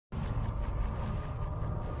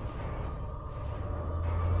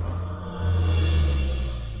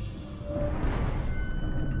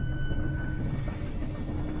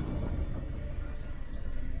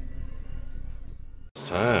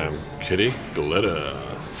kitty glitter.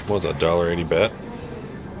 What's a $1.80 bet?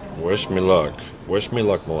 Wish me luck. Wish me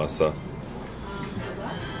luck, Melissa.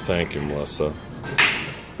 Thank you, Melissa.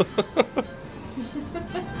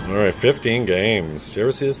 Alright, 15 games. You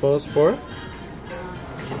ever see this bonus before?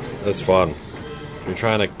 It's fun. You're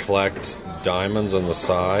trying to collect diamonds on the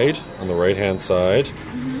side, on the right-hand side,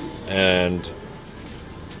 and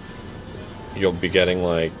you'll be getting,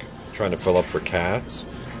 like, trying to fill up for cats.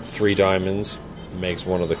 3 diamonds makes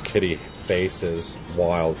one of the kitty faces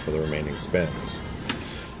wild for the remaining spins.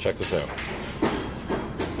 Check this out.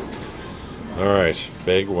 Alright,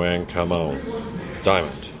 big win, come on.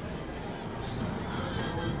 Diamond.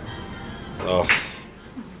 Oh,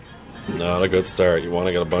 not a good start. You want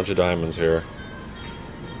to get a bunch of diamonds here.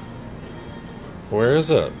 Where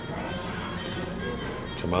is it?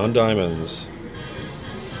 Come on, diamonds.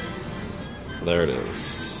 There it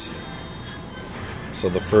is. So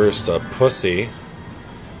the first pussy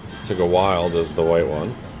to go wild is the white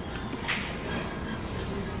one.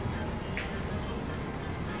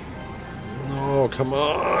 No, come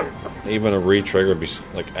on. Even a retrigger would be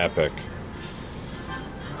like epic.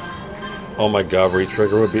 Oh my god,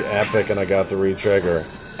 retrigger would be epic, and I got the retrigger.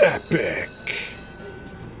 Epic!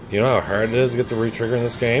 You know how hard it is to get the retrigger in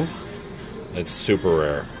this game? It's super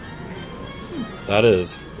rare. That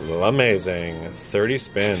is amazing. 30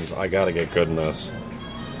 spins. I gotta get good in this.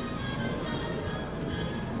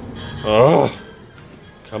 Oh!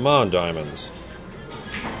 Come on, diamonds.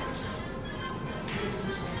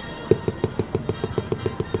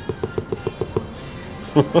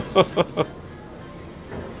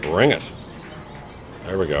 Bring it.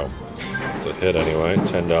 There we go. It's a hit anyway.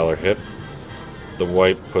 $10 hit. The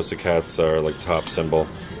white Pussycats are like top symbol.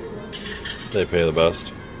 They pay the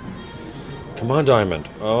best. Come on, diamond.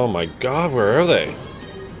 Oh my god, where are they?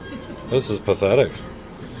 This is pathetic.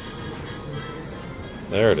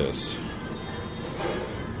 There it is.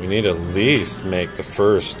 We need to at least make the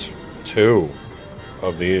first 2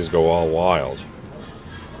 of these go all wild.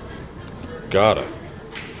 Gotta.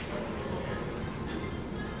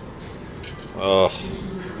 Oh,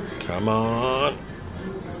 come on.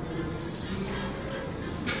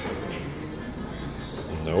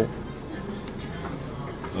 Nope.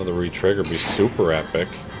 Another retrigger be super epic.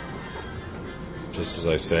 Just as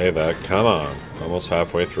I say that. Come on. Almost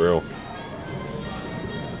halfway through.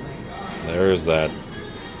 There's that.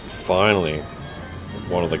 Finally,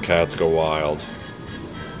 one of the cats go wild.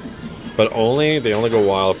 But they only go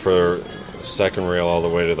wild for the second reel all the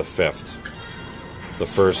way to the 5th. The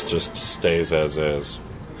first just stays as is.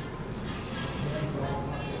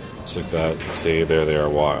 It's like that. See, there they are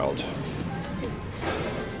wild.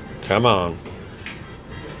 Come on.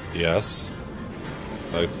 Yes.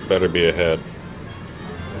 That better be a hit.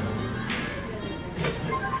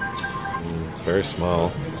 It's very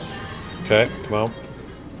small. Okay, come on.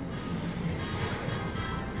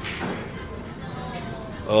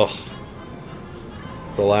 Ugh.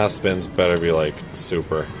 The last spins better be like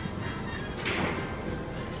super.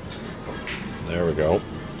 There we go.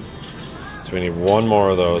 So we need one more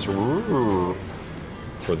of those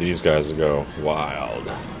for these guys to go wild.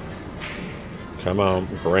 Come on,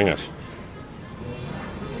 bring it.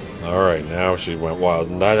 Alright, now she went wild.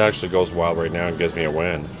 And that actually goes wild right now and gives me a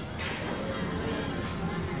win.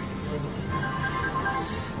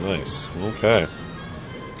 Nice. Okay.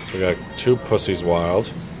 So we got 2 pussies wild.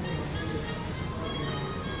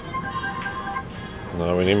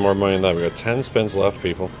 No, we need more money than that. We got 10 spins left,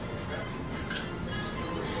 people.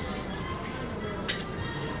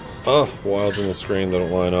 Oh, wilds on the screen that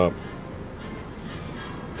don't line up.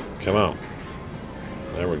 Come on.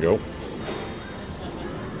 There we go.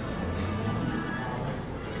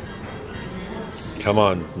 Come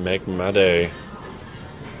on, make my day.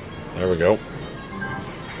 There we go.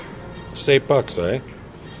 Just $8, eh?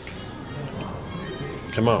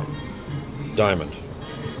 Come on. Diamond.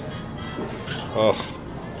 Oh.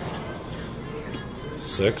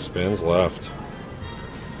 6 spins left.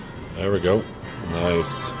 There we go.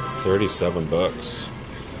 Nice. $37.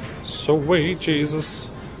 Sweet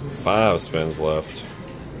Jesus. 5 spins left.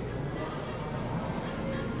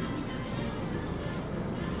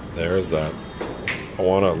 There's that. I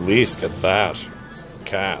want to at least get that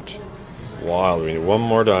cat wild. We need one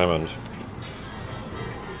more diamond.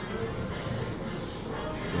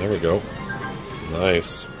 There we go.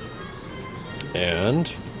 Nice.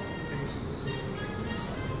 And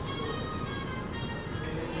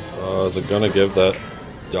is it gonna give that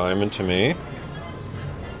diamond to me?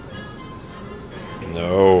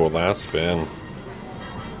 No, last spin.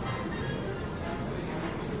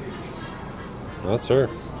 That's her.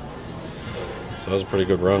 So that was a pretty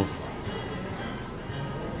good run.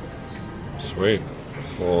 Sweet.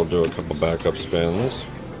 We'll do a couple backup spins,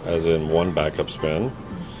 as in one backup spin,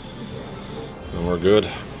 and we're good.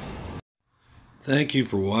 Thank you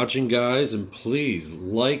for watching, guys, and please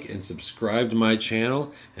like and subscribe to my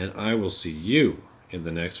channel, and I will see you in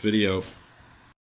the next video.